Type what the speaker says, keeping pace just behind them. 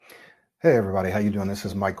Hey everybody, how you doing? This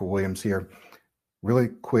is Michael Williams here. Really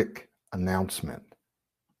quick announcement.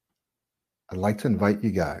 I'd like to invite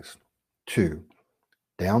you guys to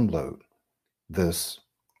download this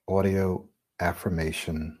audio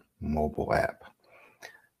affirmation mobile app.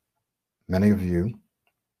 Many of you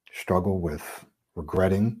struggle with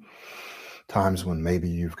regretting times when maybe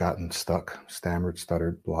you've gotten stuck, stammered,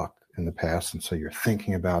 stuttered, blocked in the past, and so you're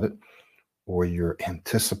thinking about it, or you're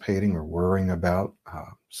anticipating or worrying about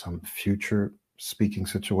some future speaking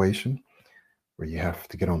situation where you have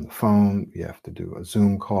to get on the phone, you have to do a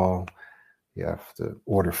Zoom call, you have to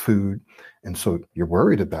order food, and so you're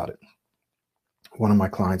worried about it. One of my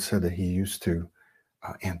clients said that he used to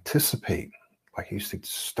anticipate, like he used to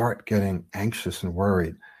start getting anxious and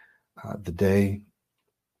worried the day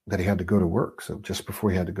that he had to go to work. So just before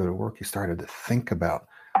he had to go to work, he started to think about,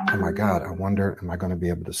 oh my God, I wonder, am I going to be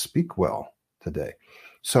able to speak well today?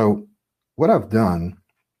 So what I've done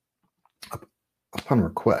upon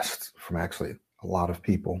request from actually a lot of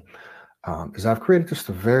people is I've created just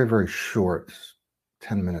a very, very short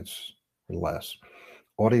 10 minutes or less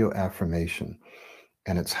audio affirmation,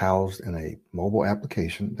 and it's housed in a mobile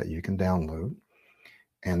application that you can download.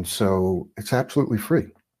 And so it's absolutely free.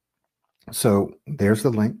 So there's the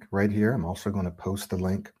link right here. I'm also going to post the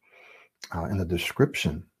link in the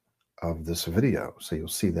description of this video. So you'll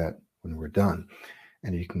see that when we're done.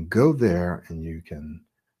 And you can go there and you can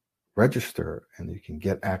register and you can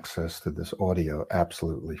get access to this audio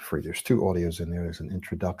absolutely free. There's two audios in there. There's an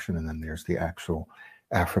introduction and then there's the actual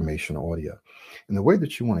affirmation audio. And the way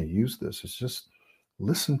that you want to use this is just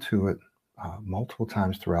listen to it multiple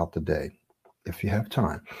times throughout the day. If you have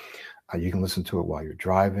time, you can listen to it while you're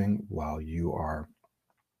driving, while you are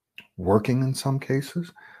working in some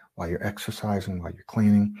cases, while you're exercising, while you're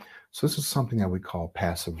cleaning. So this is something that we call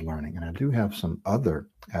passive learning. And I do have some other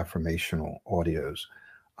affirmational audios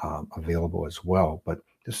available as well, but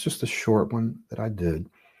it's just a short one that I did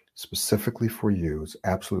specifically for you. It's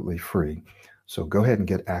absolutely free. So go ahead and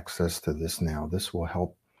get access to this now. This will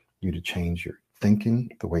help you to change your thinking,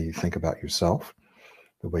 the way you think about yourself,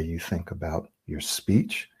 the way you think about your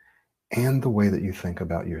speech, and the way that you think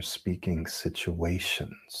about your speaking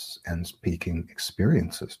situations and speaking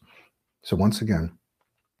experiences. So once again,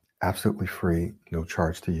 absolutely free, no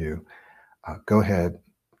charge to you. Go ahead,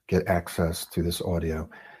 get access to this audio,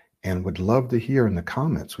 and would love to hear in the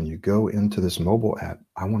comments when you go into this mobile app.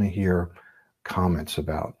 I want to hear comments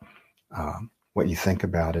about what you think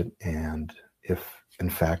about it and if in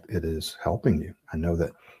fact it is helping you. I know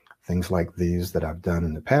that things like these that I've done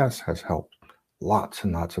in the past has helped lots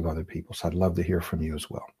and lots of other people. So I'd love to hear from you as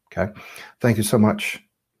well. Okay. Thank you so much.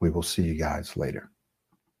 We will see you guys later.